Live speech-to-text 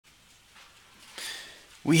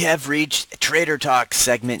We have reached Trader Talk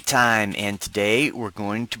segment time, and today we're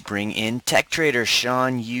going to bring in tech trader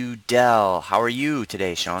Sean Udell. How are you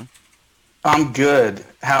today, Sean? I'm good.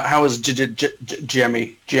 How is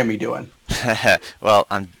Jimmy doing? Well,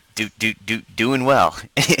 I'm doing well.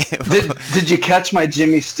 Did you catch my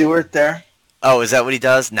Jimmy Stewart there? Oh, is that what he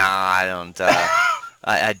does? Nah, I don't.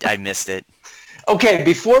 I missed it. Okay,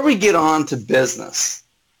 before we get on to business,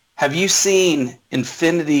 have you seen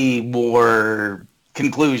Infinity War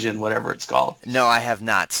conclusion, whatever it's called? No, I have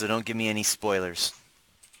not. So don't give me any spoilers.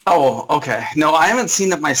 Oh, okay. No, I haven't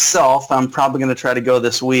seen it myself. I'm probably going to try to go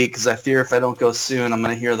this week because I fear if I don't go soon, I'm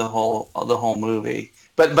going to hear the whole movie.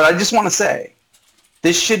 But I just want to say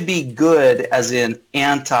this should be good, as in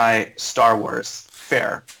anti Star Wars.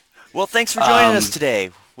 Fair. Well, thanks for joining us Um, today.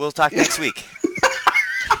 We'll talk next week.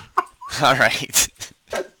 All right.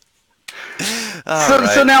 All so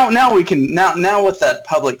right. now we can now with that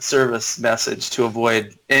public service message to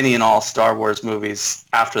avoid any and all Star Wars movies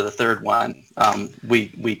after the third one,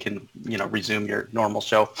 we can resume your normal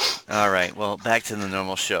show. All right. Well, back to the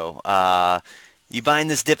normal show. You buying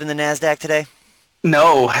this dip in the Nasdaq today?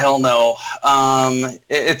 No, hell no.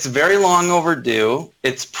 It's very long overdue.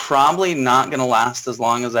 It's probably not going to last as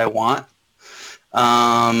long as I want.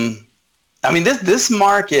 I mean, this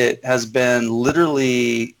market has been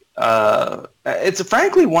literally, it's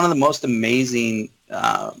frankly one of the most amazing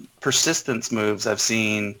persistence moves I've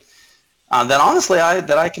seen that honestly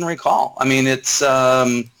I can recall. I mean, it's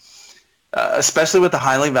especially with the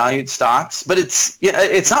highly valued stocks, but it's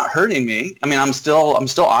not hurting me. I mean, I'm still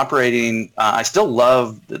operating. I still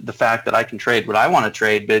love the fact that I can trade what I want to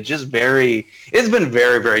trade, but it's been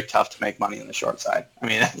very, very tough to make money on the short side. I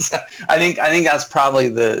mean, I think that's probably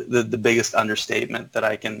the biggest understatement that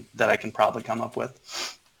I can probably come up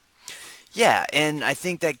with. Yeah, and I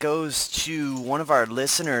think that goes to one of our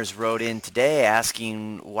listeners wrote in today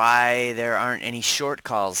asking why there aren't any short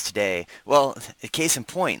calls today. Well, case in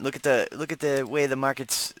point, look at the way the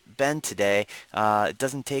market's been today. It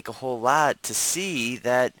doesn't take a whole lot to see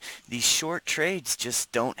that these short trades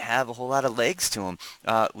just don't have a whole lot of legs to them.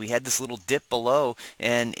 We had this little dip below,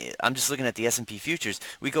 and I'm just looking at the S&P futures.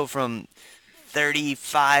 We go from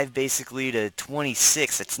 35 basically to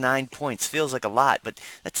 26. That's 9 points. Feels like a lot, but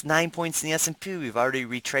that's 9 points in the S&P. We've already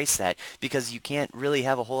retraced that because you can't really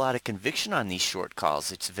have a whole lot of conviction on these short calls.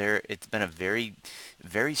 It's been a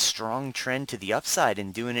very strong trend to the upside,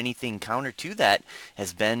 and doing anything counter to that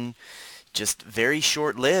has been just very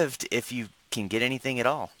short-lived if you can get anything at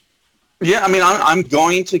all. Yeah, I mean, I'm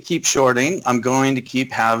going to keep shorting. I'm going to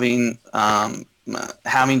keep having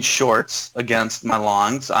shorts against my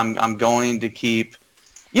longs. I'm going to keep,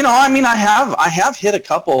 I mean, I have hit a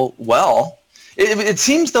couple well. It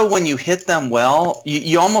seems though when you hit them well,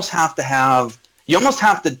 you almost have to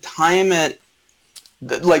time it,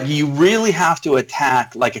 like you really have to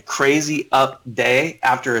attack like a crazy up day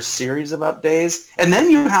after a series of up days, and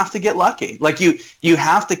then you have to get lucky. Like you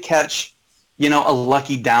have to catch, a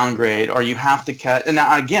lucky downgrade, or you have to catch. And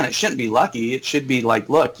now again, it shouldn't be lucky. It should be like,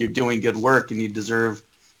 look, you're doing good work and you deserve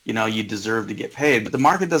to get paid. But the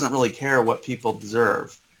market doesn't really care what people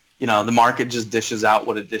deserve. The market just dishes out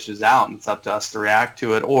what it dishes out, and it's up to us to react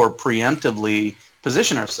to it or preemptively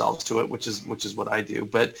position ourselves to it, which is what I do.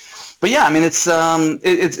 But yeah, I mean, it's a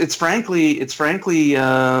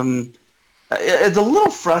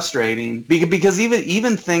little frustrating because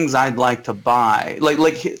even things I'd like to buy, like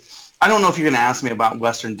I don't know if you're going to ask me about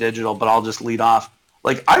Western Digital, but I'll just lead off.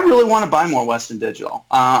 Like, I really want to buy more Western Digital.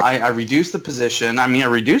 I reduced the position. I mean, I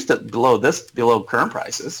reduced it below current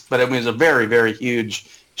prices, but it was a very, very huge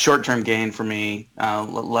short-term gain for me.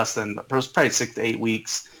 Less than probably 6 to 8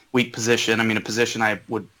 week position. I mean, a position I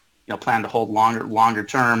would plan to hold longer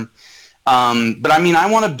term. But I mean, I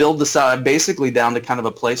want to build this out basically down to kind of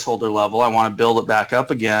a placeholder level. I want to build it back up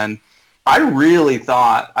again. I really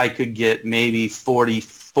thought I could get maybe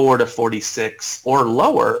 44 to 46 or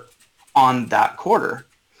lower on that quarter.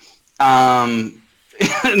 Um,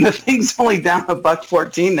 and the thing's only down a buck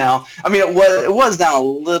 14 now. I mean, it was down a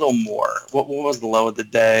little more. What was the low of the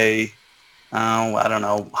day? Oh, I don't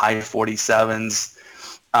know, high 47s.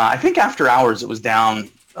 I think after hours it was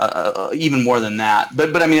down even more than that.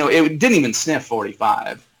 But I mean, it didn't even sniff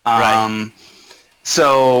 45. Right.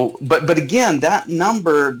 But again, that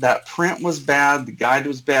number, that print was bad, the guide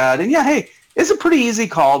was bad, and yeah, hey, it's a pretty easy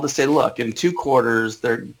call to say, look, in 2 quarters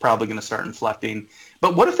they're probably going to start inflecting.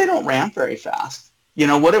 But what if they don't ramp very fast?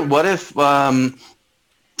 What if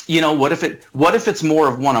it's more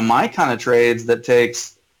of one of my kind of trades that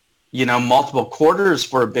takes multiple quarters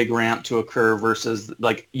for a big ramp to occur versus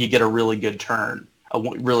like you get a really good turn,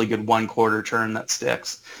 really good 1 quarter turn that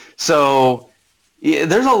sticks. So Yeah,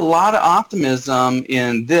 there's a lot of optimism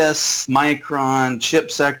in this Micron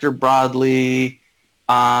chip sector broadly.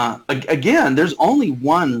 Again, there's only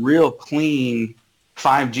one real clean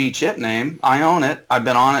 5G chip name. I own it. I've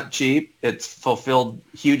been on it cheap. It's fulfilled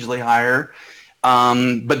hugely higher.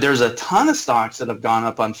 But there's a ton of stocks that have gone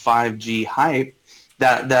up on 5G hype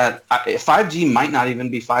that 5G might not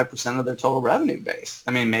even be 5% of their total revenue base.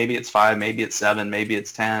 I mean, maybe it's 5, maybe it's 7, maybe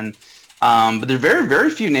it's 10. But there are very,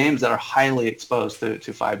 very few names that are highly exposed to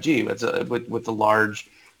 5G with a large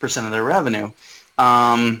percent of their revenue.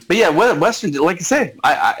 But yeah, Western, like I say,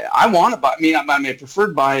 I want to buy. I mean, a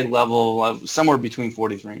preferred buy level of somewhere between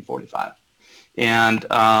 43 and 45. And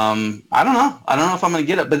I don't know. I don't know if I'm going to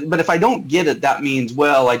get it. But if I don't get it, that means,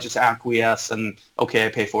 well, I just acquiesce and, okay, I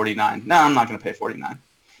pay 49. No, I'm not going to pay 49.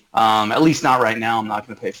 At least not right now. I'm not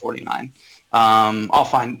going to pay 49. I'll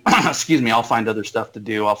find, excuse me, I'll find other stuff to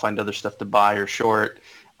do. I'll find other stuff to buy or short.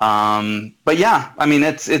 But yeah, I mean,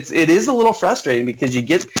 it is a little frustrating because you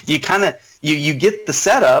get the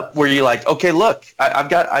setup where you're like, okay, look, I've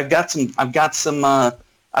got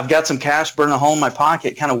some cash burning a hole in my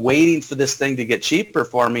pocket, kind of waiting for this thing to get cheaper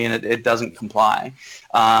for me, and it doesn't comply.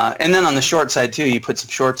 And then on the short side too, you put some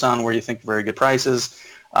shorts on where you think very good prices.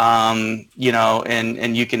 And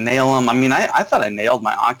you can nail them. I mean, I thought I nailed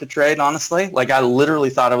my Octa trade, honestly. Like, I literally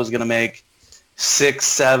thought I was going to make 6,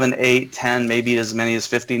 7, 8, 10, maybe as many as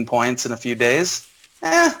 15 points in a few days.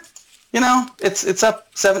 It's up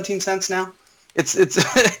 17 cents now. It's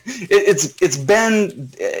been,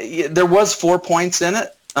 there was 4 points in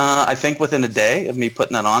it, I think within a day of me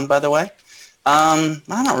putting that on, by the way. I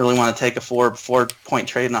don't really want to take a 4 point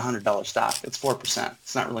trade in $100 stock. It's 4%.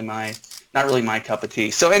 It's not really my cup of tea.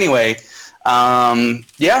 So anyway,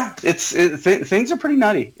 yeah, things are pretty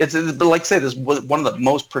nutty. But like I say, this was one of the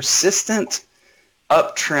most persistent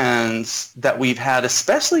uptrends that we've had,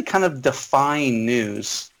 especially kind of defying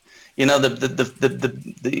news.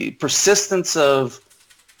 The persistence of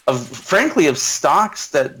frankly of stocks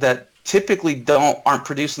that typically aren't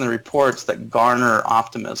producing the reports that garner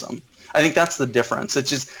optimism. I think that's the difference. It's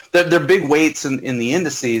just they're big weights in the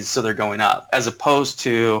indices, so they're going up, as opposed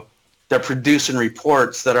to they're producing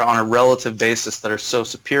reports that are on a relative basis that are so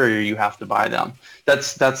superior you have to buy them.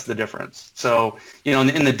 That's the difference. So,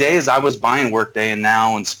 in the days I was buying Workday and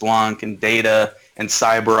Now and Splunk and Data and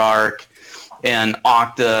CyberArk and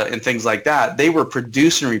Okta and things like that, they were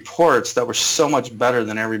producing reports that were so much better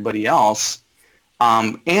than everybody else,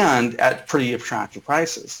 and at pretty attractive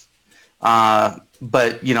prices.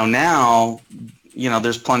 But now,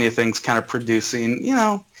 there's plenty of things kind of producing,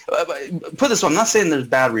 put this way, I'm not saying there's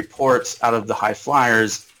bad reports out of the high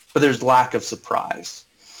flyers, but there's lack of surprise.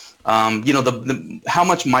 How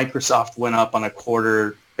much Microsoft went up on a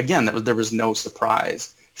quarter, again, there was no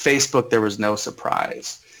surprise. Facebook, there was no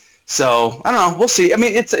surprise. So I don't know. We'll see. I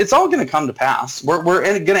mean, it's all going to come to pass. We're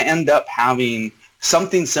going to end up having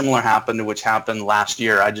something similar happen to which happened last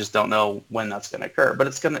year. I just don't know when that's going to occur, but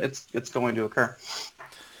it's going to occur.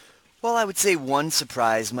 Well, I would say one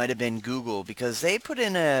surprise might have been Google because they put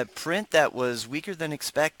in a print that was weaker than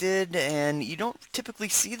expected, and you don't typically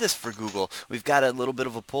see this for Google. We've got a little bit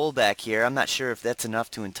of a pullback here. I'm not sure if that's enough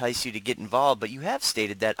to entice you to get involved, but you have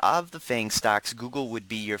stated that of the FANG stocks, Google would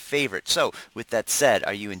be your favorite. So, with that said,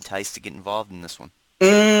 are you enticed to get involved in this one?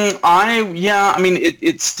 I mean,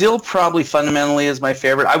 it still probably fundamentally is my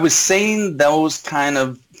favorite. I was saying those kind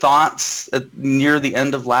of thoughts near the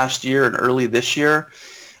end of last year and early this year.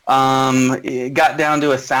 It got down to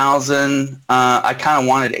 1,000. I kind of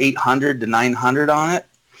wanted 800 to 900 on it.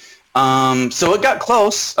 So it got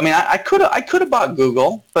close. I mean, I could have bought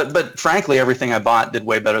Google, but frankly, everything I bought did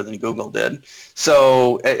way better than Google did.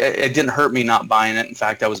 So it didn't hurt me not buying it. In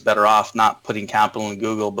fact, I was better off not putting capital in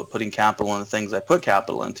Google, but putting capital in the things I put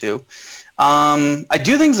capital into. I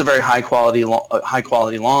do think it's a very high quality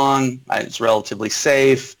long. It's relatively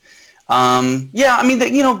safe. Yeah, I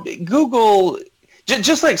mean, Google.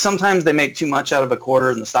 Just like sometimes they make too much out of a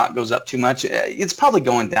quarter and the stock goes up too much, it's probably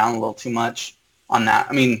going down a little too much on that.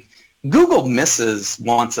 I mean, Google misses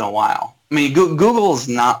once in a while. I mean, Google is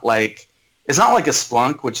not like, it's not like a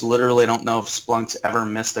Splunk, which literally I don't know if Splunk's ever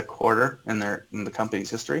missed a quarter in the company's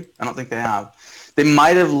history. I don't think they have. They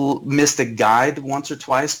might have missed a guide once or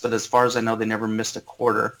twice, but as far as I know, they never missed a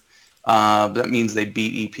quarter. That means they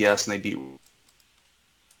beat EPS and they beat.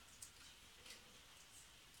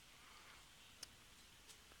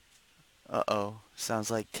 Uh-oh. Sounds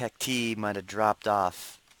like TECHT might have dropped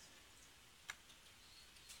off.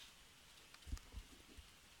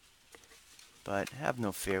 But have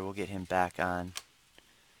no fear, we'll get him back on.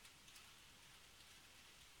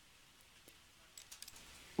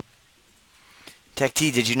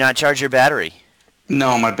 TECHT, did you not charge your battery?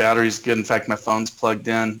 No, my battery's good. In fact, my phone's plugged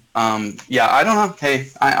in. Yeah, I don't know. Hey,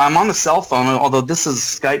 I'm on the cell phone, although this is a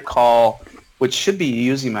Skype call, which should be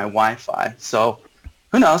using my Wi-Fi. So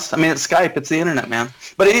who knows? I mean, it's Skype. It's the internet, man.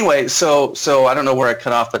 But anyway, so I don't know where I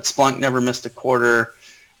cut off, but Splunk never missed a quarter.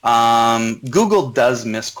 Google does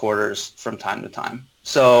miss quarters from time to time.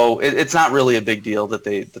 So it's not really a big deal that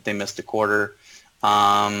they missed a quarter.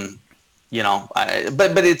 Um,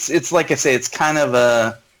 but it's like I say, it's kind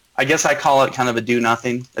of I guess I call it kind of a do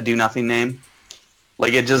nothing name.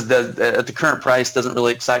 Like it just does, at the current price doesn't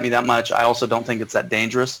really excite me that much. I also don't think it's that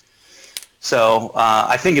dangerous. So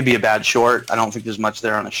I think it'd be a bad short. I don't think there's much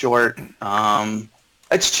there on a short.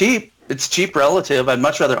 It's cheap. It's cheap relative. I'd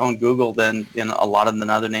much rather own Google than a lot of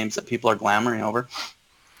the other names that people are glamoring over.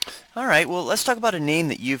 All right, well, let's talk about a name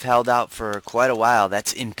that you've held out for quite a while.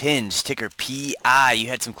 That's Impinj, ticker PI. You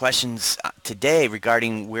had some questions today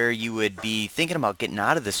regarding where you would be thinking about getting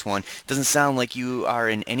out of this one. Doesn't sound like you are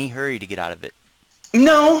in any hurry to get out of it.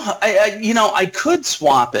 No, I could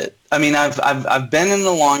swap it. I mean, I've been in it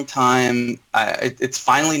a long time. It's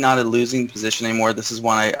finally not a losing position anymore. This is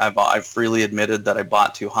one I've freely admitted that I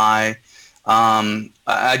bought too high.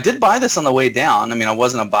 I did buy this on the way down. I mean, I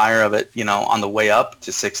wasn't a buyer of it, on the way up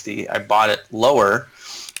to 60. I bought it lower.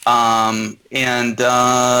 Frankly,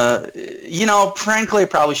 I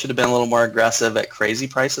probably should have been a little more aggressive at crazy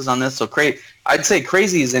prices on this. So I'd say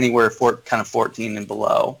crazy is anywhere for kind of 14 and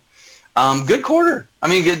below. Good quarter. I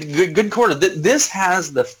mean, good quarter. This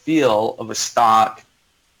has the feel of a stock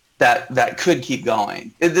that could keep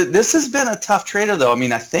going. This has been a tough trader, though. I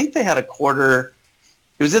mean, I think they had a quarter.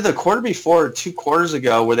 It was either the quarter before or 2 quarters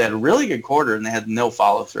ago where they had a really good quarter and they had no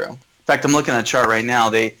follow through. In fact, I'm looking at a chart right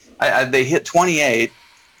now. They hit 28.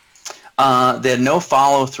 They had no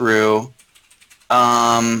follow through.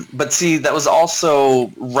 But see, that was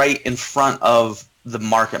also right in front of the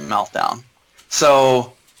market meltdown.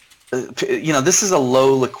 So, this is a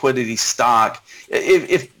low liquidity stock.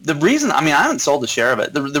 If the reason, I mean, I haven't sold a share of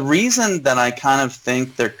it. The reason that I kind of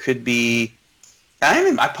think there could be,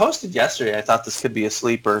 I posted yesterday, I thought this could be a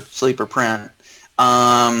sleeper print.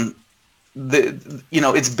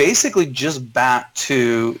 It's basically just back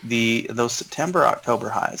to those September, October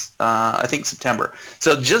highs. I think September.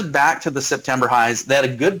 So just back to the September highs. They had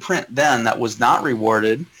a good print then that was not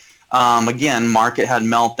rewarded. Again, market had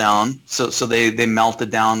meltdown, so they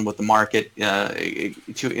melted down with the market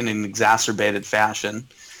in an exacerbated fashion.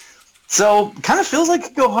 So kind of feels like it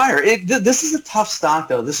could go higher. This is a tough stock,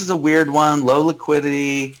 though. This is a weird one, low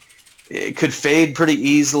liquidity. It could fade pretty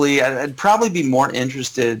easily. I'd probably be more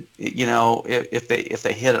interested, if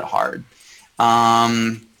they hit it hard.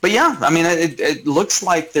 But yeah, I mean, it looks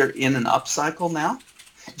like they're in an upcycle now.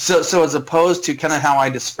 So as opposed to kind of how I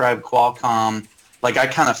described Qualcomm, like I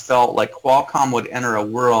kind of felt like Qualcomm would enter a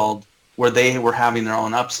world where they were having their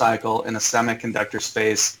own upcycle in a semiconductor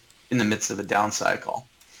space in the midst of a down cycle.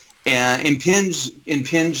 And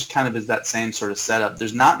Impinj kind of is that same sort of setup.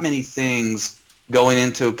 There's not many things going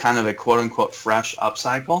into kind of a quote-unquote fresh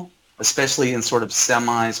upcycle, especially in sort of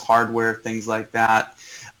semis, hardware, things like that.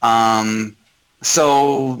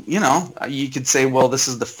 So, you could say, well, this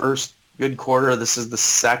is the first good quarter. This is the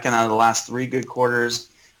second out of the last 3 good quarters.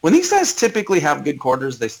 When these guys typically have good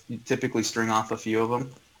quarters, they typically string off a few of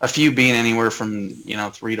them, a few being anywhere from,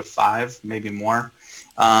 3 to 5, maybe more.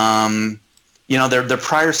 Their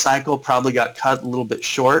prior cycle probably got cut a little bit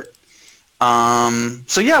short.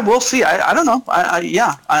 So yeah, we'll see. I don't know.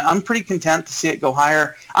 I'm pretty content to see it go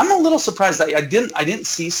higher. I'm a little surprised. I didn't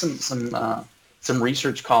see some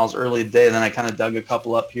research calls early today. Then I kind of dug a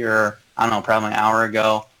couple up here. I don't know, probably an hour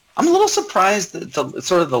ago. I'm a little surprised at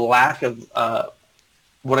sort of the lack of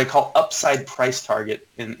what I call upside price target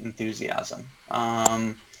enthusiasm.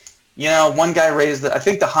 One guy raised it. I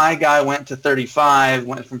think the high guy went to 35,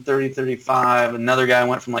 went from 30 to 35. Another guy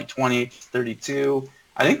went from like 20 to 32.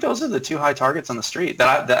 I think those are the 2 high targets on the street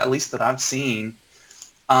that at least that I've seen.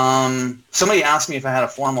 Somebody asked me if I had a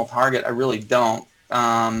formal target. I really don't.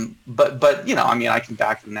 But I can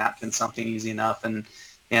back the napkin something easy enough. And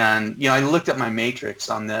I looked at my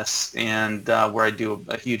matrix on this and where I do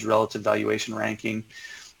a huge relative valuation ranking.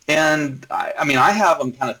 And I have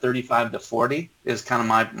them kind of 35 to 40 is kind of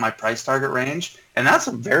my price target range, and that's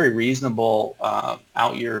a very reasonable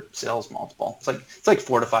out year sales multiple. It's like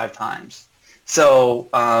 4 to 5 times. So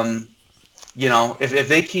if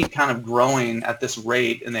they keep kind of growing at this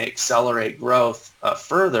rate and they accelerate growth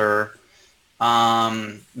further,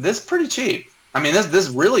 this is pretty cheap. I mean, this is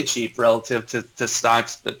really cheap relative to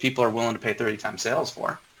stocks that people are willing to pay 30 times sales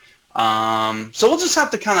for. So we'll just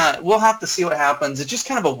have to we'll have to see what happens. It's just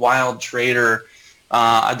kind of a wild trader.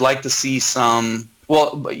 I'd like to see some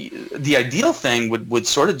Well, the ideal thing would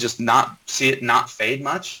sort of just not see it not fade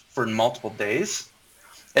much for multiple days,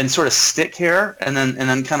 and sort of stick here, and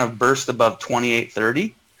then kind of burst above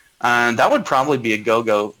 28.30, and that would probably be a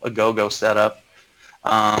go-go setup.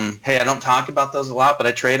 Hey, I don't talk about those a lot, but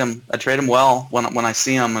I trade them. I trade them well when I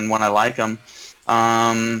see them and when I like them.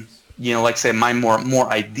 Like say my more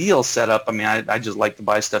ideal setup. I mean, I just like to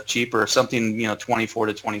buy stuff cheaper. Something 24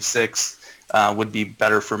 to 26 would be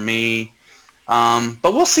better for me.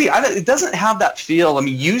 But we'll see. It doesn't have that feel. I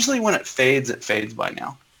mean, usually when it fades by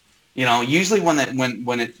now. Usually when they're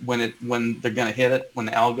going to hit it, when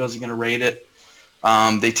the algos are going to rate it,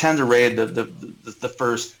 they tend to rate the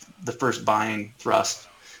first buying thrust.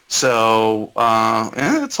 So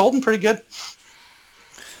it's holding pretty good.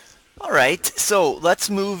 All right, so let's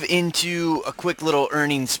move into a quick little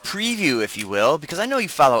earnings preview, if you will, because I know you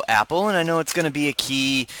follow Apple, and I know it's going to be a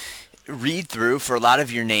key read-through for a lot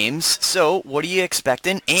of your names. So what are you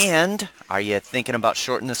expecting, and are you thinking about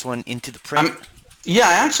shorting this one into the print? Yeah,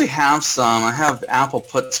 I actually have some. I have Apple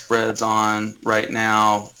put spreads on right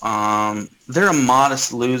now. They're a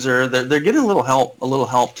modest loser. They're getting a little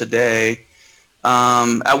help today.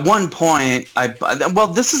 At one point,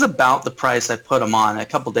 this is about the price I put them on. A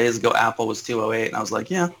couple days ago, Apple was 208, and I was like,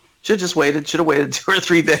 yeah, should have just waited. Should have waited 2 or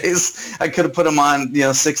 3 days. I could have put them on,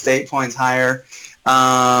 6 to 8 points higher.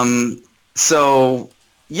 So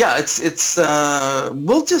yeah, it's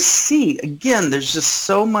we'll just see. Again, there's just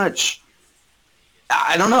so much.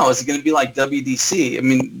 I don't know. Is it going to be like WDC? I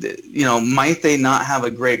mean, might they not have a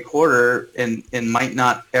great quarter, and might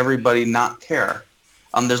not everybody not care?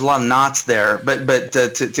 There's a lot of knots there, but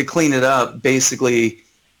to clean it up, basically,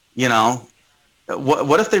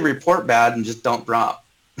 what if they report bad and just don't drop?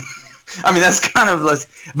 I mean, that's kind of less.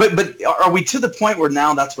 But are we to the point where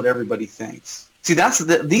now that's what everybody thinks? See,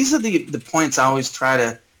 these are the points I always try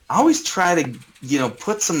to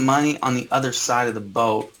put some money on the other side of the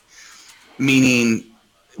boat. Meaning,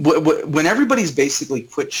 when everybody's basically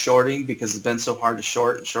quit shorting because it's been so hard to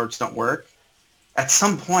short and shorts don't work, at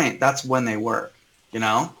some point that's when they work.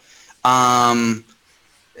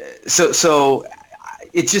 So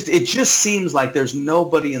it just seems like there's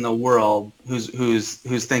nobody in the world who's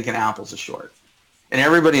thinking Apple's a short, and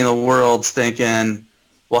everybody in the world's thinking,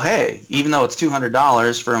 well, hey, even though it's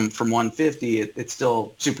 $200 from 150, it's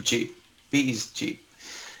still super cheap. PE's cheap,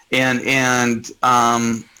 and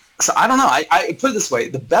so I don't know. I put it this way: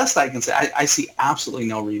 the best I can say, I see absolutely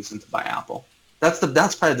no reason to buy Apple. That's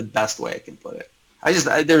probably the best way I can put it. I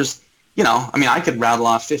could rattle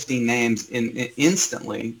off 15 names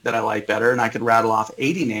instantly that I like better, and I could rattle off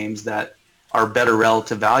 80 names that are better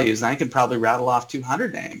relative values, and I could probably rattle off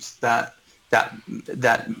 200 names that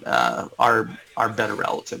are better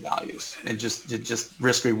relative values, and just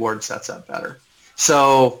risk reward sets up better.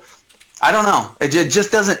 So I don't know. It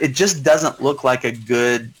just doesn't look like a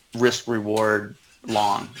good risk reward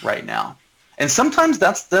long right now. And sometimes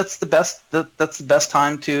that's the best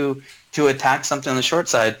time to attack something on the short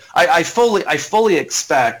side. I fully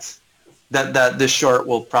expect that this short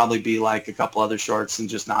will probably be like a couple other shorts and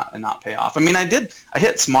just not pay off. I mean, I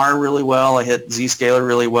hit SMAR really well. I hit Zscaler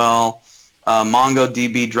really well.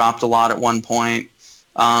 MongoDB dropped a lot at one point.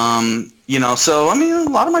 So I mean, a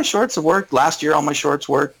lot of my shorts have worked. Last year, all my shorts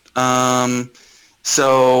worked. But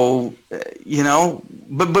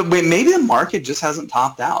maybe the market just hasn't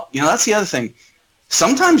topped out. That's the other thing.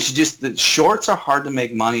 Sometimes the shorts are hard to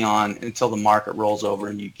make money on until the market rolls over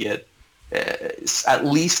and you get at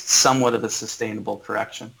least somewhat of a sustainable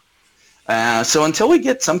correction. So until we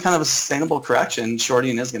get some kind of a sustainable correction,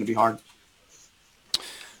 shorting is going to be hard.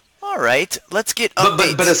 All right, let's get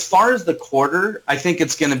updates. But as far as the quarter, I think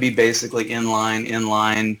it's going to be basically in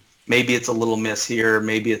line. Maybe it's a little miss here.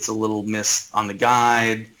 Maybe it's a little miss on the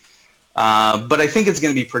guide. But I think it's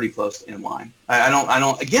going to be pretty close to in line. I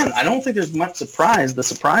don't think there's much surprise. The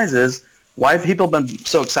surprise is why have people been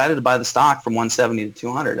so excited to buy the stock from 170 to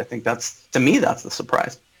 200? I think that's the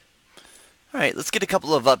surprise. All right, let's get a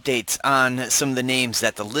couple of updates on some of the names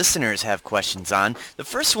that the listeners have questions on. The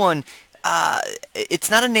first one, it's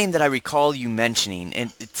not a name that I recall you mentioning,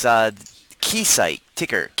 and it's Keysight,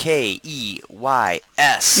 ticker Keys.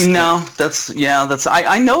 No,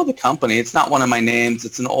 I know the company. It's not one of my names.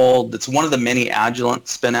 It's one of the many Agilent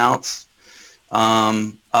spinouts.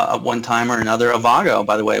 At one time or another, Avago,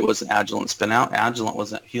 by the way, was an Agilent spinout. Agilent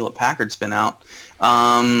was a Hewlett-Packard spinout.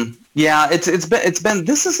 It's been.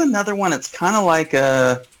 This is another one. It's kind of like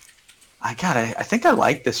I think I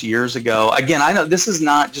liked this years ago. Again, I know this is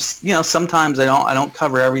not just, sometimes I don't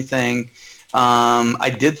cover everything.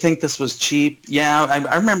 I did think this was cheap. Yeah,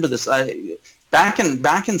 I remember this. Back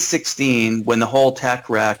in 16, when the whole tech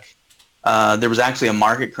wreck There was actually a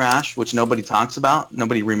market crash, which nobody talks about.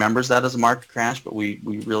 Nobody remembers that as a market crash, but we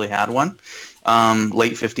really had one.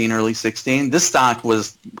 Late 15, early 16. This stock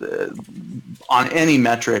was, on any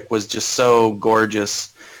metric, was just so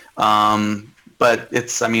gorgeous. But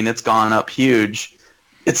it's gone up huge.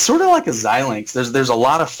 It's sort of like a Xilinx. There's a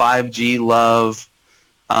lot of 5G love.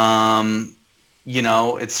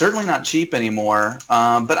 It's certainly not cheap anymore.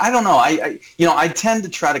 But I don't know. I tend to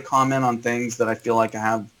try to comment on things that I feel like I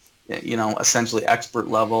have, essentially expert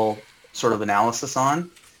level sort of analysis on,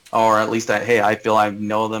 or at least I feel I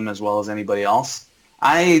know them as well as anybody else.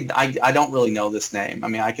 I don't really know this name. I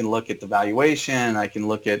mean, I can look at the valuation. I can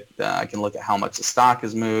look at how much the stock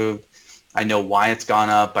has moved. I know why it's gone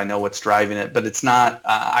up. I know what's driving it, but it's not.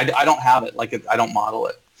 I don't have it. I don't model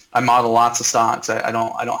it. I model lots of stocks. I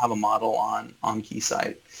don't have a model on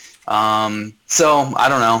Keysight. So I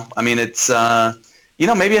don't know. I mean, it's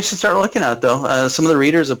maybe I should start looking at it though. Some of the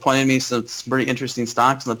readers have pointed me some pretty interesting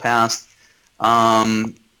stocks in the past.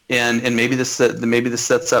 And maybe this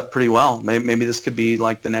sets up pretty well. Maybe this could be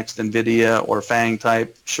like the next NVIDIA or FANG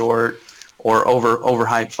type short, or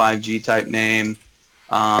overhyped 5G type name.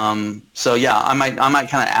 So yeah, I might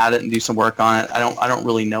kind of add it and do some work on it. I don't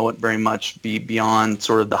really know it very much beyond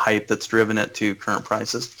sort of the hype that's driven it to current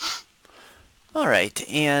prices. All right,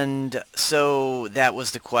 and so that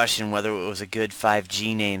was the question, whether it was a good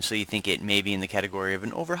 5G name. So you think it may be in the category of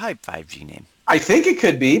an overhyped 5G name? I think it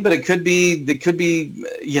could be, but it could be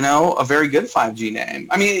a very good 5G name.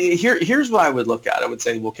 I mean, here's what I would look at. I would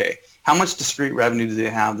say, okay, how much discrete revenue do they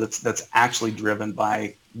have that's actually driven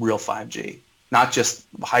by real 5G? Not just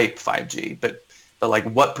hype 5G, but like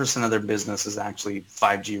what percent of their business is actually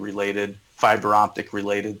 5G related, fiber optic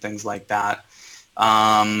related, things like that.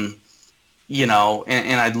 And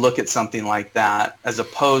I'd look at something like that as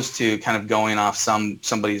opposed to kind of going off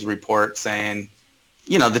somebody's report saying,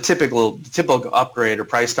 the typical upgrade or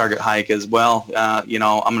price target hike is, I'm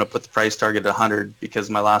going to put the price target at 100 because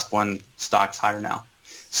my last one stock's higher now.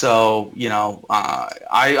 So,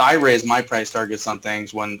 I raise my price targets on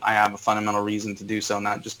things when I have a fundamental reason to do so,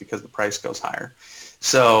 not just because the price goes higher.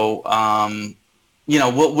 So,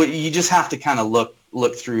 you just have to kind of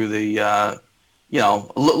look through the,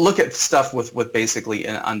 look at stuff with basically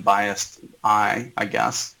an unbiased eye, I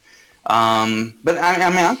guess. But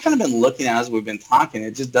I've kind of been looking at it as we've been talking.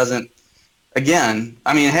 It just doesn't, again,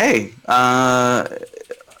 I mean, hey,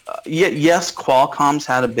 yes, Qualcomm's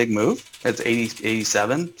had a big move. It's 80,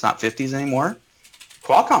 87. It's not 50s anymore.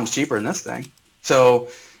 Qualcomm's cheaper than this thing. So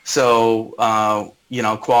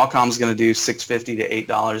Qualcomm's going to do $6.50 to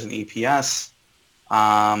 $8 in EPS.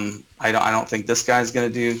 I don't think this guy's going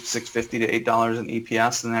to do $6.50 to $8 in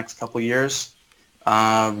EPS in the next couple of years.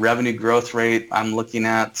 Revenue growth rate, I'm looking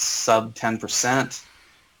at sub 10%.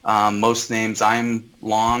 Most names I'm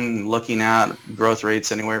long looking at growth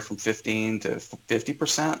rates anywhere from 15 to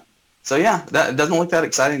 50%. So yeah, that doesn't look that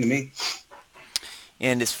exciting to me.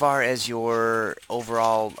 And as far as your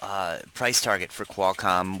overall price target for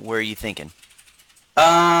Qualcomm, where are you thinking?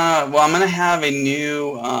 Well, I'm going to have a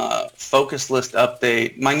new focus list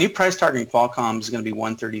update. My new price target in Qualcomm is going to be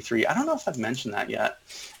 133. I don't know if I've mentioned that yet.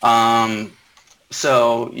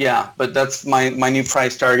 So yeah, but that's my new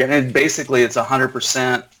price target. And basically it's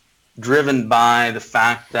 100% driven by the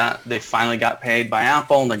fact that they finally got paid by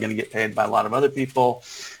Apple and they're going to get paid by a lot of other people.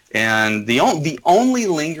 And the only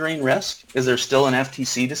lingering risk is there's still an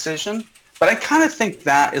FTC decision. But I kind of think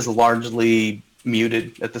that is largely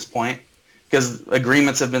muted at this point because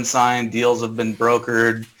agreements have been signed, deals have been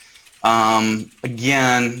brokered.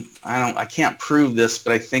 Again, I can't prove this,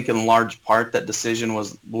 but I think in large part that decision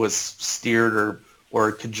was steered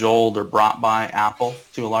or cajoled or brought by Apple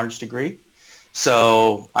to a large degree.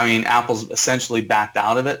 So, I mean, Apple's essentially backed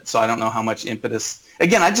out of it. So I don't know how much impetus.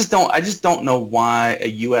 Again, I just don't know why a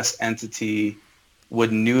U.S. entity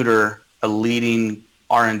would neuter a leading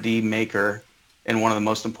R&D maker in one of the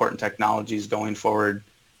most important technologies going forward,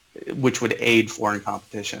 which would aid foreign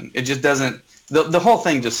competition. It just doesn't. The whole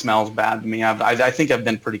thing just smells bad to me. I think I've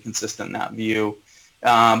been pretty consistent in that view.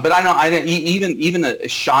 But I don't. Even a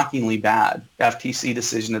shockingly bad FTC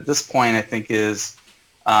decision at this point, I think is.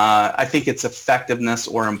 I think its effectiveness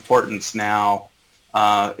or importance now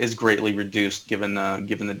is greatly reduced given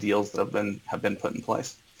the deals that have been put in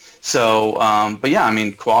place. So, but yeah, I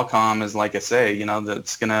mean, Qualcomm is, like I say,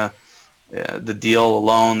 that's gonna the deal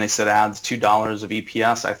alone. They said adds $2 of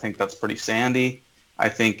EPS. I think that's pretty sandy. I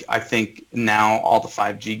think now all the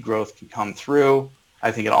 5G growth can come through.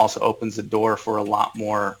 I think it also opens the door for a lot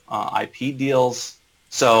more IP deals.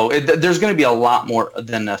 So there's going to be a lot more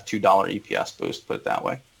than a $2 EPS boost, put it that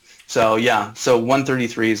way. So yeah, so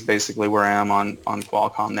 133 is basically where I am on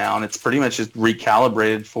Qualcomm now, and it's pretty much just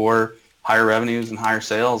recalibrated for higher revenues and higher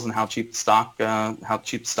sales and how cheap the stock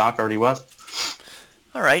already was.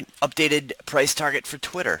 All right. Updated price target for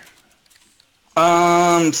Twitter.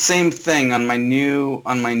 Same thing on my new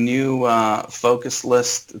focus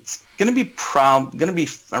list. It's gonna be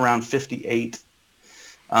around 58.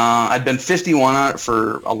 I've been 51 on it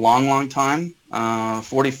for a long, long time.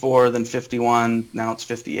 44, then 51. Now it's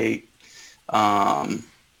 58. Um,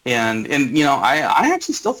 and you know, I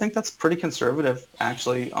actually still think that's pretty conservative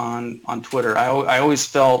actually on Twitter. I always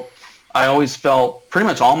felt pretty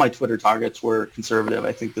much all my Twitter targets were conservative.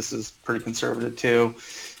 I think this is pretty conservative too.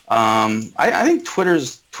 I think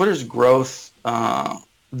Twitter's growth,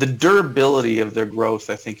 the durability of their growth,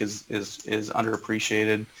 I think is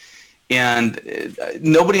underappreciated. And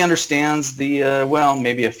nobody understands well,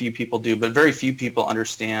 maybe a few people do, but very few people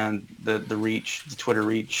understand the reach, the Twitter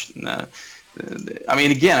reach. I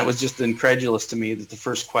mean, again, it was just incredulous to me that the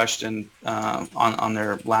first question on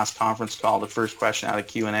their last conference call, the first question out of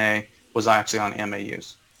Q&A was actually on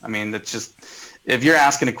MAUs. I mean, that's just, if you're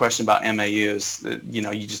asking a question about MAUs, you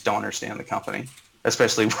know, you just don't understand the company,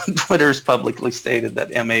 especially when Twitter's publicly stated that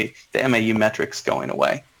the MAU metric's going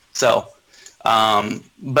away. So,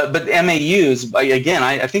 but MAUs, again,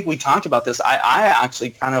 I think we talked about this. I actually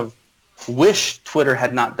kind of wish Twitter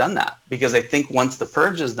had not done that, because I think once the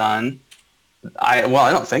purge is done, I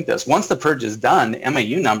don't think this. Once the purge is done, the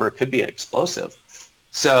MAU number could be explosive.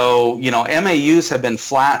 So, you know, MAUs have been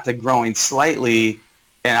flat to growing slightly,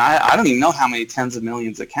 and I don't even know how many tens of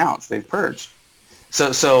millions of accounts they've purged.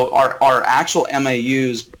 So our actual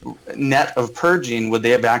MAUs net of purging, would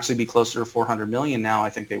they actually be closer to 400 million now?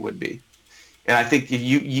 I think they would be. And I think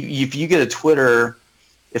if you get a Twitter,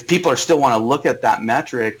 if people are still want to look at that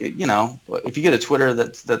metric, you know, if you get a Twitter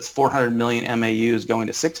that's 400 million MAUs going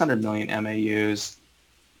to 600 million MAUs,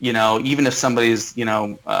 you know, even if somebody's,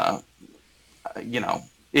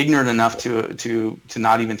 ignorant enough to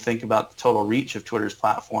not even think about the total reach of Twitter's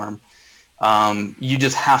platform, you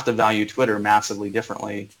just have to value Twitter massively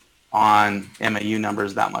differently on MAU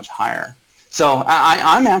numbers that much higher. So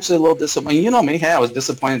I'm actually a little disappointed. You know me, hey, I was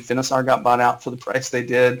disappointed Finisar got bought out for the price they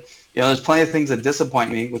did. You know, there's plenty of things that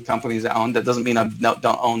disappoint me with companies I own. That doesn't mean I don't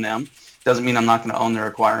own them. Doesn't mean I'm not going to own their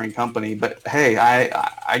acquiring company. But hey,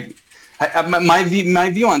 my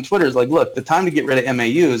view on Twitter is like, look, the time to get rid of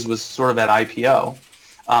MAUs was sort of at IPO,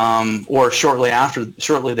 or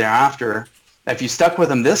shortly thereafter. If you stuck with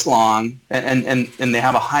them this long, and they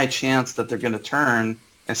have a high chance that they're going to turn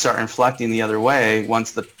and start inflecting the other way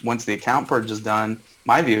once the account purge is done,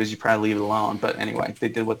 my view is you probably leave it alone. But anyway, they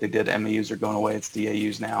did what they did. MAUs are going away. It's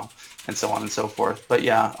DAUs now, and so on and so forth. But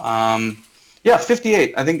yeah,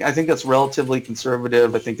 58. I think that's relatively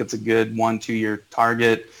conservative. I think it's a good 1-2 year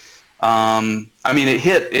target. I mean, it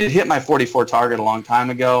hit my 44 target a long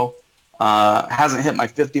time ago. Hasn't hit my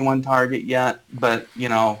 51 target yet, but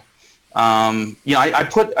I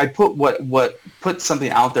put something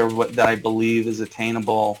out there that I believe is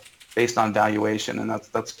attainable based on valuation, and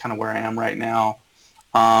that's kind of where I am right now.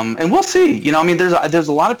 And we'll see. You know, I mean, there's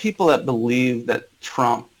a lot of people that believe that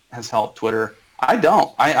Trump has helped Twitter. I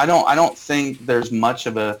don't. I don't think there's much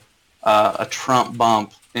of a Trump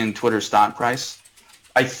bump in Twitter's stock price.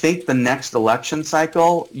 I think the next election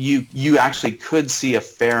cycle, you actually could see a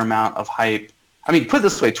fair amount of hype. I mean, put it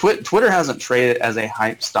this way, Twitter hasn't traded as a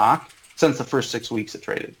hype stock since the first 6 weeks it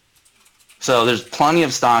traded. So there's plenty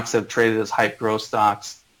of stocks that have traded as hype growth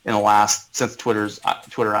stocks since Twitter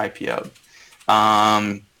IPO'd.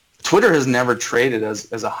 Twitter has never traded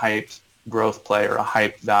as a hyped growth play or a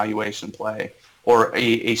hyped valuation play or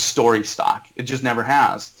a story stock. It just never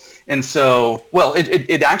has. And so, well,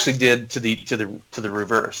 it actually did to the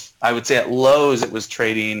reverse. I would say at lows it was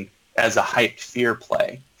trading as a hyped fear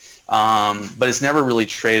play. But it's never really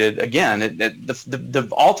traded. Again, the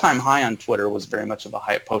all-time high on Twitter was very much of a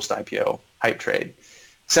hype post-IPO hype trade.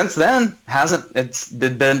 Since then, it's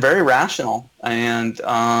been very rational. And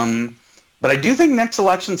but I do think next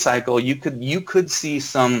election cycle you could see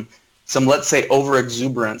some let's say over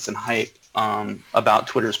exuberance and hype about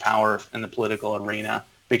Twitter's power in the political arena,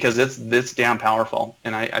 because it's damn powerful.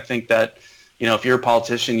 And I think that, you know, if you're a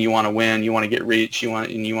politician, you want to win, you want to get reach, you want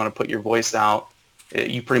to put your voice out.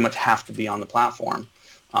 You pretty much have to be on the platform,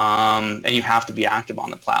 and you have to be active on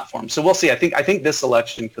the platform. So we'll see. I think this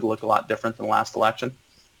election could look a lot different than the last election.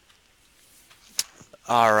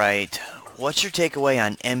 All right. What's your takeaway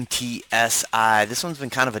on MTSI? This one's been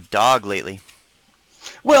kind of a dog lately.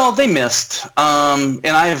 Well, they missed, and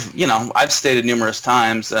I've stated numerous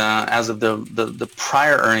times as of the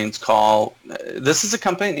prior earnings call, this is a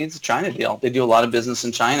company that needs a China deal. They do a lot of business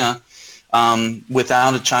in China.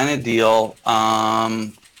 Without a China deal,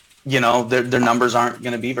 their numbers aren't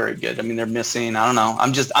going to be very good. I mean, they're missing. I don't know.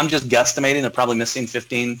 I'm just guesstimating. They're probably missing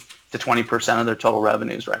 15 to 20% of their total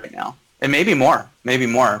revenues right now, and maybe more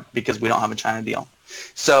because we don't have a China deal.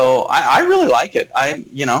 So I really like it. I'm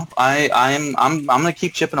going to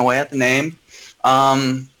keep chipping away at the name.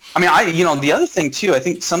 The other thing too, I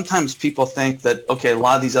think sometimes people think that, okay, a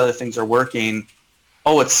lot of these other things are working.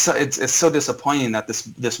 Oh, it's so disappointing that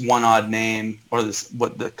this one odd name or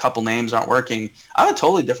the couple names aren't working. I have a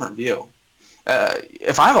totally different view.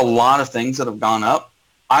 If I have a lot of things that have gone up,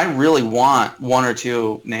 I really want one or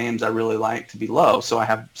two names I really like to be low, so I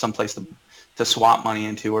have some place to swap money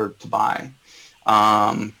into or to buy.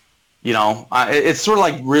 It's sort of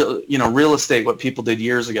like real estate. What people did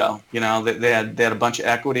years ago. They had a bunch of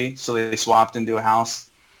equity, so they swapped into a house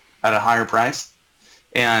at a higher price,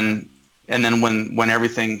 and then when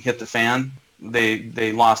everything hit the fan,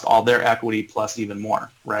 they lost all their equity plus even more,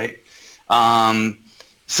 right? I'm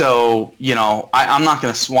not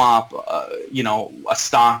going to swap, a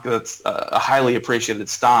stock that's a highly appreciated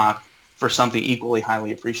stock for something equally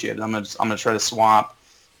highly appreciated. I'm gonna try to swap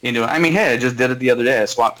into. I mean, hey, I just did it the other day. I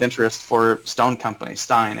swapped Pinterest for Stone Company,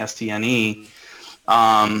 Stein, STNE.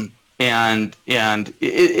 And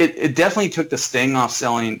it definitely took the sting off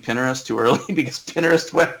selling Pinterest too early because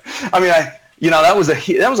Pinterest went. I mean, that was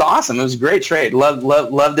awesome. It was a great trade.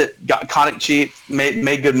 Loved it. Caught it cheap.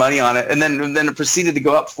 Made good money on it, and then it proceeded to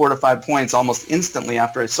go up 4 to 5 points almost instantly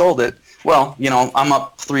after I sold it. Well, I'm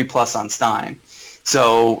up 3+ on Stein,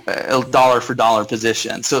 so a dollar for dollar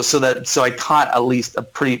position. So I caught at least a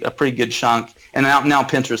pretty good chunk, and now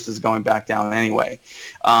Pinterest is going back down anyway.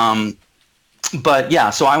 But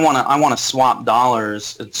yeah, so I want to swap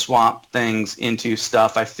dollars and swap things into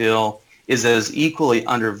stuff I feel is as equally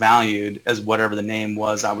undervalued as whatever the name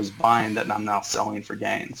was I was buying that I'm now selling for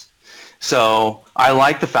gains. So I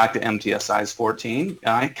like the fact that MTSI is 14.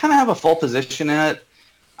 I kind of have a full position in it.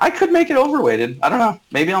 I could make it overweighted. I don't know.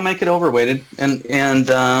 Maybe I'll make it overweighted and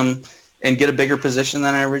get a bigger position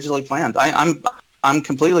than I originally planned. I'm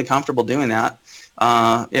completely comfortable doing that.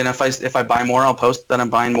 And if I buy more, I'll post that I'm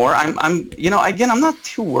buying more. I'm not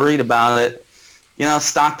too worried about it.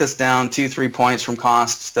 Stock that's down 2-3 points from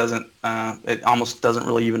costs it almost doesn't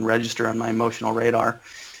really even register on my emotional radar.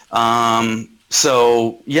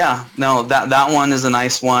 So yeah, no, that one is a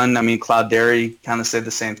nice one. I mean, Cloudberry kind of said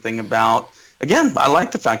the same thing about. Again, I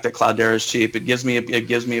like the fact that Cloudberry is cheap. It gives me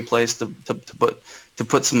a place to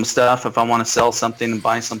put some stuff. If I want to sell something and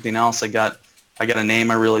buy something else, I got a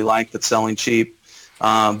name I really like that's selling cheap.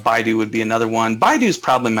 Baidu would be another one. Baidu is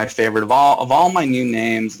probably my favorite of all my new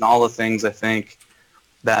names and all the things I think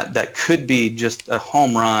that could be just a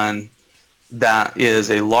home run. That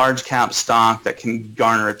is a large cap stock that can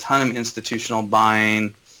garner a ton of institutional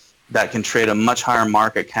buying, that can trade a much higher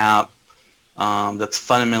market cap, that's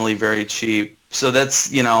fundamentally very cheap. So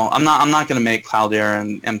that's I'm not going to make Cloudera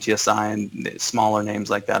and MTSI and smaller names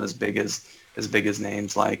like that as big as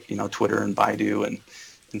names like Twitter and Baidu and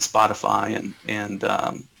Spotify and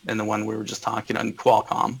the one we were just talking on,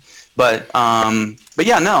 Qualcomm. But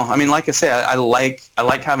yeah, no, I mean, like I say, I like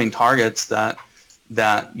having targets that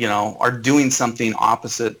are doing something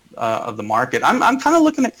opposite of the market. I'm kind of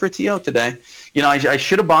looking at Criteo today. I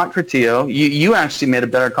should have bought Criteo. You actually made a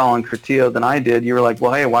better call on Criteo than I did. You were like,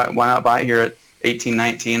 well, hey, why not buy it here at 18,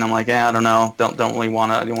 19? I'm like, yeah, I don't know. Don't really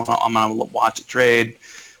want to. I'm gonna watch it trade.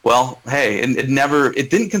 Well, hey, it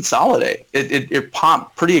didn't consolidate. It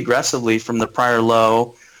popped pretty aggressively from the prior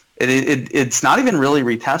low. It's not even really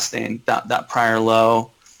retesting that prior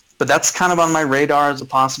low, but that's kind of on my radar as a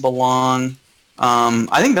possible long.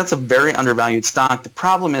 I think that's a very undervalued stock. The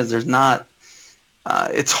problem is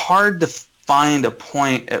it's hard to find a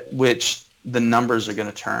point at which the numbers are going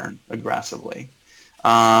to turn aggressively.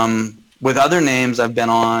 With other names I've been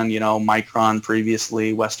on, Micron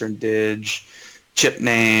previously, Western Dig, chip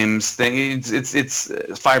names, things. It's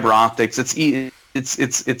fiber optics. It's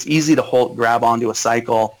easy to grab onto a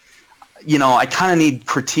cycle. I kind of need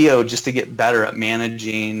Criteo just to get better at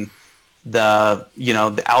managing the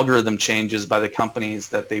algorithm changes by the companies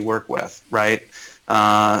that they work with, right?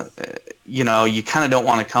 You kind of don't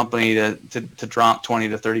want a company to drop 20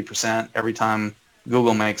 to 30% every time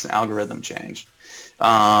Google makes an algorithm change.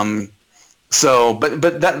 There's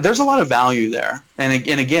a lot of value there. And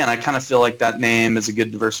again, I kind of feel like that name is a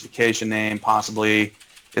good diversification name. Possibly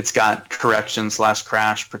it's got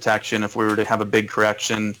correction/crash protection. If we were to have a big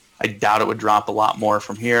correction, I doubt it would drop a lot more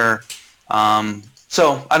from here.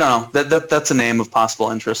 So I don't know. That's a name of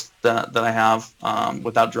possible interest that I have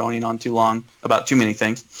without droning on too long about too many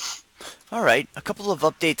things. All right, a couple of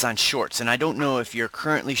updates on shorts, and I don't know if you're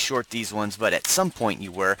currently short these ones, but at some point you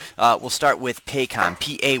were. We'll start with Paycom,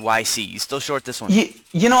 P-A-Y-C. You still short this one?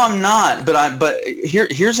 I'm not, but I'm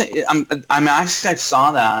actually I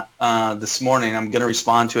saw that this morning. I'm going to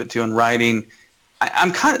respond to it too in writing.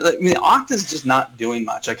 I'm kind of, I mean, Okta's just not doing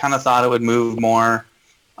much. I kind of thought it would move more.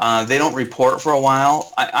 They don't report for a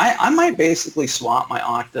while. I might basically swap my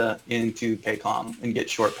Okta into Paycom and get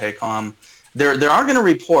short Paycom. There are going to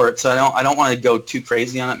report, so I don't want to go too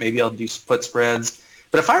crazy on it. Maybe I'll do split spreads.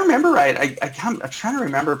 But if I remember right, I'm trying to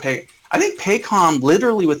remember I think Paycom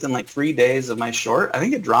literally within like 3 days of my short, I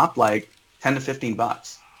think it dropped like $10 to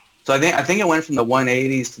 $15. So I think it went from the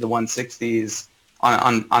 180s to the 160s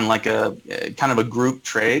on like a kind of a group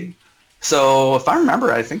trade. So if I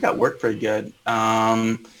remember, I think that worked pretty good.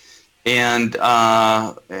 And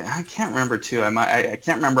I can't remember too. I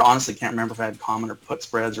can't remember, honestly can't remember if I had common or put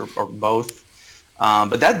spreads or both.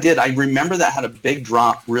 But that did. I remember that had a big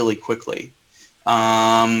drop really quickly.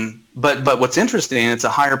 But what's interesting, it's a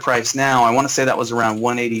higher price now. I want to say that was around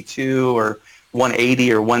 182 or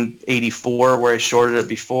 180 or 184 where I shorted it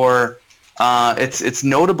before. It's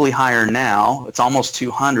notably higher now. It's almost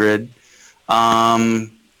 200.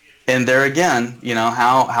 And there again,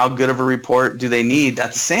 how good of a report do they need?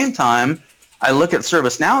 At the same time, I look at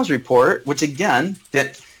ServiceNow's report, which again,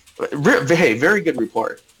 very good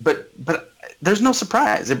report. But there's no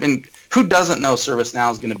surprise. I mean, who doesn't know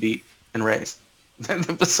ServiceNow is going to beat and raise?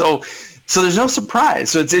 So there's no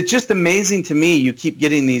surprise. So it's just amazing to me. You keep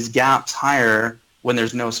getting these gaps higher when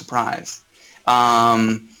there's no surprise.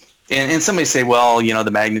 And somebody say, well,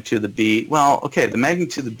 the magnitude of the beat. Well, okay, the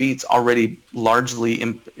magnitude of the beat's already largely,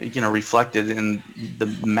 reflected in the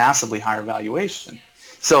massively higher valuation.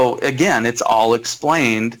 So again, it's all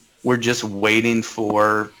explained. We're just waiting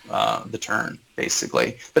for the turn,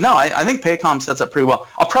 basically. But no, I think Paycom sets up pretty well.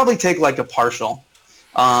 I'll probably take like a partial.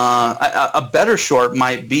 A better short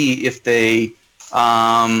might be if they,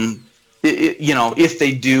 if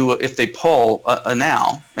they pull a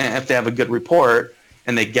now, if they have a good report.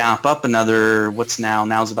 And they gap up another,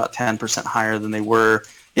 now's about 10% higher than they were.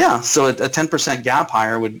 Yeah, so a 10% gap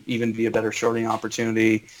higher would even be a better shorting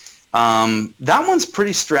opportunity. That one's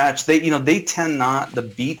pretty stretched. The beats tend not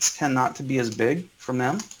to be as big from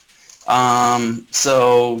them. I'm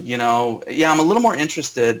a little more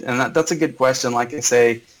interested, and that's a good question. Like I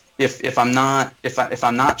say, if I'm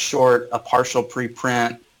not short a partial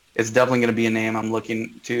preprint, it's definitely going to be a name I'm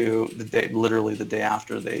looking to literally the day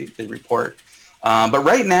after they report. But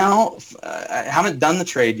right now, I haven't done the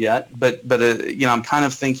trade yet. But I'm kind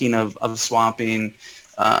of thinking of swapping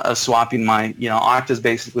my Okta's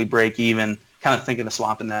basically break even. Kind of thinking of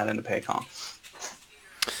swapping that into Paycom.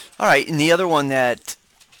 All right, and the other one that.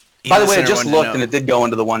 By the way, I just looked and it did go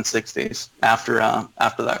into the 160s after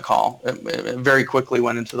that call. It very quickly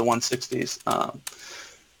went into the 160s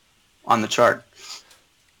on the chart.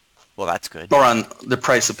 Well, that's good. Or on the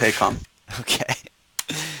price of Paycom. Okay.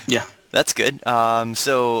 Yeah. That's good.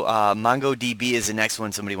 So MongoDB is the next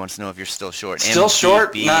one. Somebody wants to know if you're still short. Still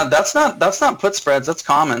short? No, that's not put spreads. That's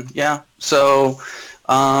common. Yeah. So,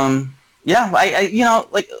 we'll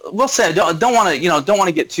say I don't want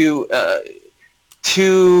to get too,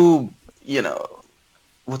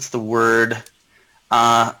 what's the word?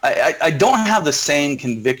 I don't have the same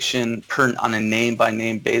conviction on a name by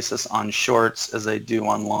name basis on shorts as I do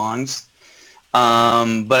on longs.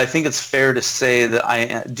 But I think it's fair to say that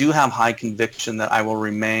I do have high conviction that I will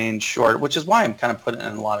remain short, which is why I'm kind of putting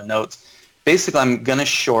in a lot of notes. Basically, I'm going to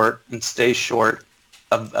short and stay short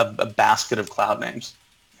a basket of cloud names.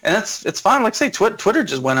 And it's fine. Like say Twitter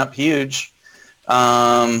just went up huge.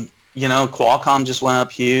 Qualcomm just went up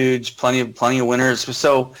huge. Plenty of winners.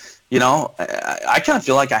 So, I kind of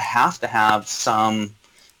feel like I have to have some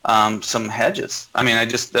hedges. I mean, I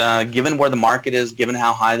just, given where the market is, given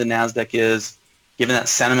how high the NASDAQ is, given that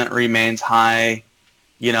sentiment remains high,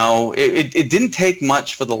 it didn't take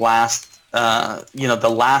much for the last,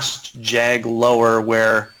 the last jag lower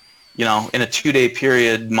where, in a 2-day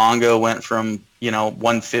period, Mongo went from,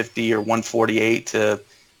 150 or 148 to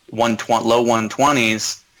low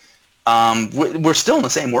 120s. We're still in the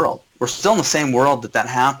same world. We're still in the same world that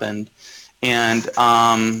happened. And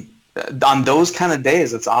on those kind of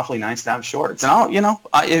days, it's awfully nice to have shorts. And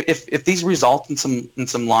if these result in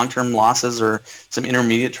some long-term losses or some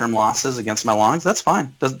intermediate-term losses against my longs, that's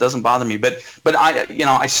fine. Doesn't bother me. But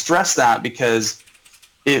I stress that because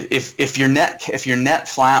if you're net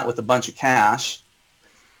flat with a bunch of cash,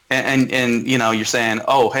 and you're saying,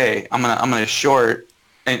 oh hey, I'm gonna short,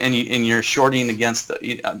 and you're shorting against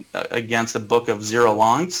a book of zero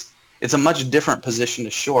longs, it's a much different position to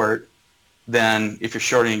short than if you're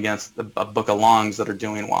shorting against a book of longs that are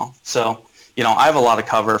doing well. So, I have a lot of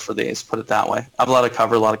cover for these, put it that way. I have a lot of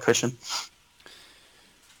cover, a lot of cushion.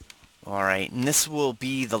 All right, and this will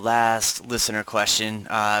be the last listener question.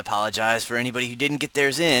 I apologize for anybody who didn't get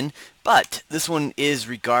theirs in, but this one is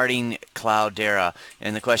regarding Cloudera,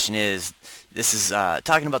 and the question is, this is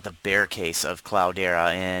talking about the bear case of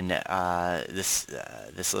Cloudera, and this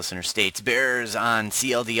listener states, bears on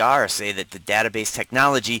CLDR say that the database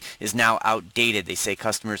technology is now outdated. They say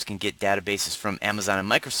customers can get databases from Amazon and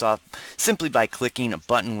Microsoft simply by clicking a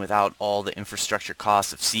button without all the infrastructure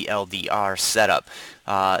costs of CLDR setup.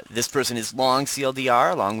 This person is long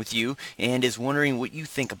CLDR along with you and is wondering what you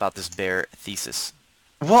think about this bear thesis.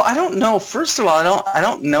 Well, I don't know. First of all, I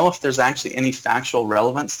don't know if there's actually any factual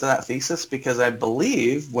relevance to that thesis, because I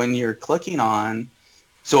believe when you're clicking on,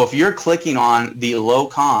 so if you're clicking on the low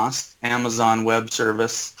cost Amazon Web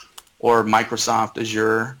Service or Microsoft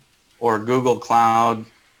Azure or Google Cloud,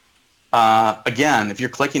 again, if you're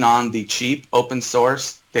clicking on the cheap open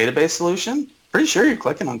source database solution, pretty sure you're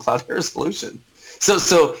clicking on Cloudera's solution.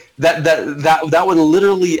 So that would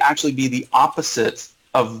literally actually be the opposite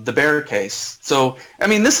of the bear case. So, I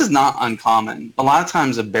mean, this is not uncommon. A lot of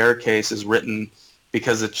times a bear case is written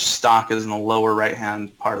because the stock is in the lower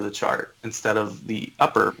right-hand part of the chart instead of the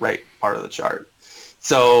upper right part of the chart.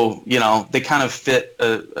 So, they kind of fit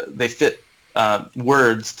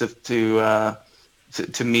words to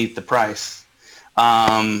meet the price.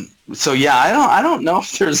 So yeah, I don't know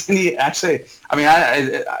if there's any actually. I mean,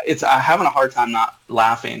 I'm having a hard time not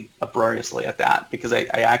laughing uproariously at that, because I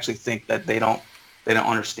actually think that they don't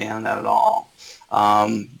understand that at all.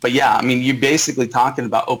 But yeah, I mean, you're basically talking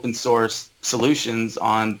about open source solutions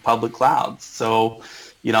on public clouds. So,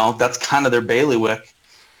 that's kind of their bailiwick,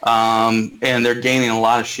 and they're gaining a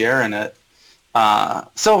lot of share in it.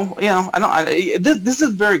 So, this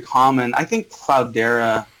is very common. I think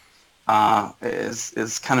Cloudera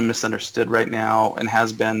is kind of misunderstood right now, and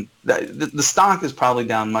has been. The stock is probably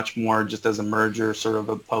down much more just as a merger, sort of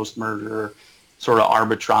a post-merger sort of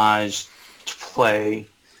arbitrage play,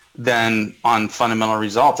 than on fundamental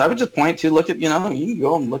results. I would just point to look at, you can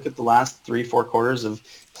go and look at the last 3-4 quarters of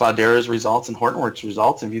Cloudera's results and Hortonworks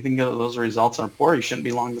results. If you think those results are poor, you shouldn't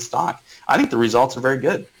be long the stock. I think the results are very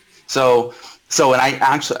good. So, and I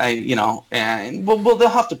actually, and well, they'll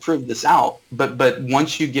have to prove this out. But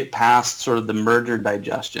once you get past sort of the merger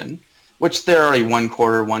digestion, which they're already 1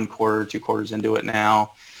 quarter, 2 quarters into it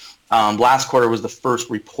now. Last quarter was the first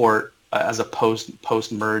report as a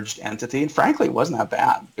post-merged entity, and frankly, it wasn't that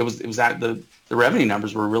bad. It was that the revenue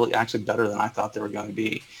numbers were really actually better than I thought they were going to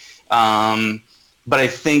be. But I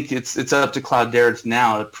think it's up to Cloudera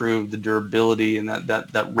now to prove the durability, and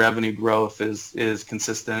that revenue growth is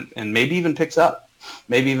consistent, and maybe even picks up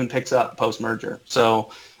post-merger.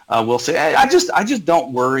 So we'll see. I just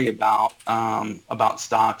don't worry about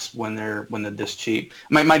stocks when they're this cheap.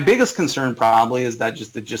 My biggest concern probably is that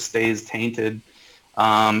it just stays tainted.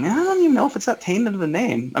 I don't even know if it's that tainted of a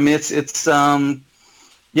name. I mean, it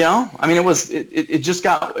just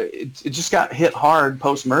got hit hard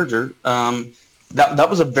post merger. That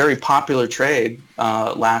was a very popular trade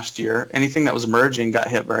last year. Anything that was merging got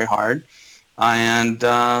hit very hard, and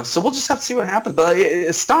so we'll just have to see what happens. But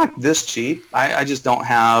a stock this cheap, I just don't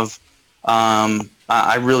have.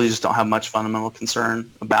 I really just don't have much fundamental concern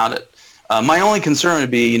about it. My only concern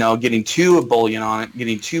would be, getting too bullion on it,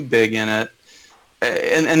 getting too big in it.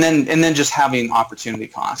 And then just having opportunity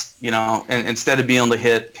cost, and instead of being able to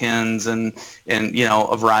hit pins and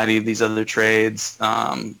a variety of these other trades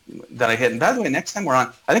that I hit. And by the way, next time we're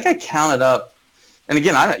on, I think I counted up. And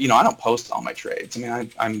again, I don't post all my trades. I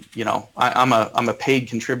mean, I'm a paid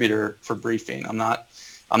contributor for Briefing. I'm not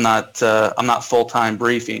full-time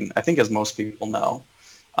Briefing, I think, as most people know.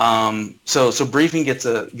 So Briefing gets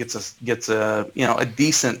a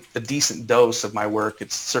decent dose of my work.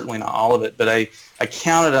 It's certainly not all of it, but I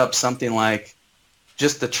counted up something like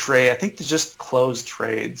just the trade. I think just closed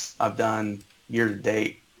trades I've done year to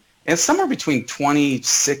date, and it's somewhere between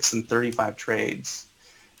 26 and 35 trades.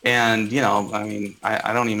 And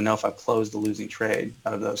I don't even know if I've closed a losing trade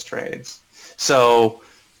out of those trades. So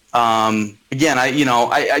again, I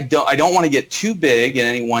don't want to get too big in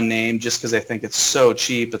any one name just because I think it's so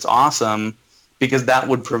cheap, it's awesome, because that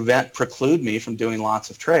would preclude me from doing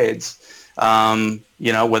lots of trades.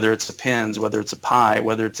 Whether it's a pins, whether it's a pie,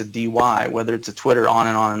 whether it's a DY, whether it's a Twitter, on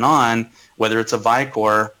and on and on, whether it's a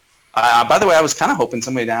Vicor. By the way, I was kind of hoping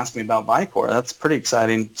somebody to ask me about Vicor. That's a pretty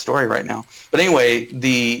exciting story right now. But anyway,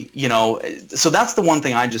 so that's the one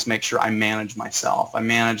thing I just make sure I manage myself. I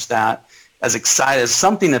manage that as excited as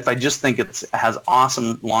something. If I just think it has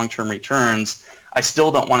awesome long-term returns, I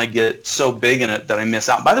still don't want to get so big in it that I miss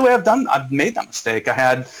out. By the way, I've made that mistake. I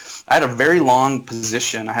had a very long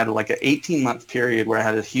position. I had like an 18-month period where I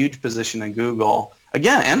had a huge position in Google.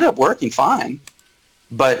 Again, ended up working fine.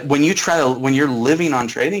 But when you're living on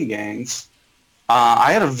trading gains,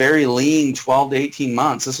 I had a very lean 12 to 18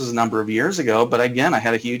 months. This was a number of years ago, but again, I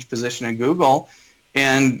had a huge position in Google,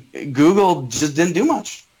 and Google just didn't do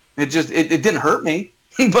much. It didn't hurt me,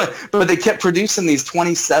 but they kept producing these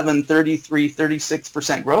 27, 33,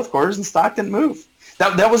 36% growth quarters, and stock didn't move.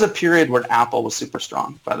 That was a period where Apple was super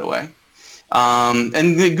strong, by the way.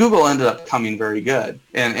 And Google ended up coming very good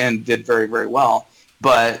and did very, very well.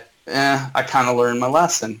 But I kind of learned my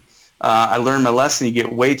lesson. I learned my lesson. You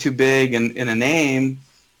get way too big in a name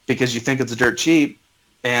because you think it's dirt cheap.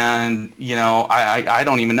 And, I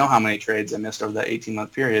don't even know how many trades I missed over that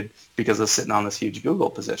 18-month period because I was sitting on this huge Google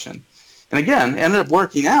position. And again, ended up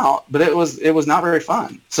working out, but it was not very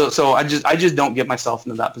fun. So I just don't get myself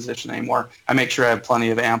into that position anymore. I make sure I have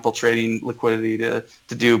plenty of ample trading liquidity to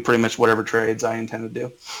do pretty much whatever trades I intend to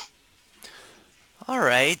do. All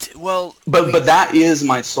right. Well, but that is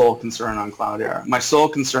my sole concern on Cloudera. My sole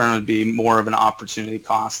concern would be more of an opportunity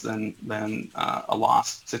cost than a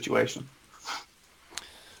loss situation.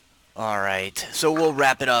 all right. So we'll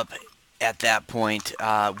wrap it up at that point.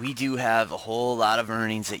 We do have a whole lot of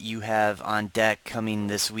earnings that you have on deck coming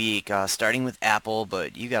this week, starting with Apple,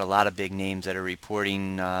 but you got a lot of big names that are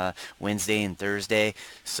reporting Wednesday and Thursday.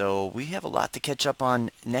 So we have a lot to catch up on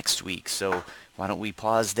next week. So why don't we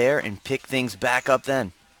pause there and pick things back up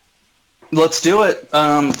then? Let's do it.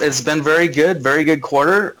 It's been very good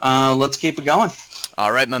quarter. Let's keep it going.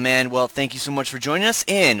 All right, my man. Well, thank you so much for joining us,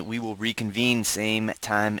 and we will reconvene same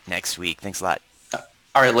time next week. Thanks a lot.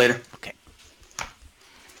 All right, later. Okay.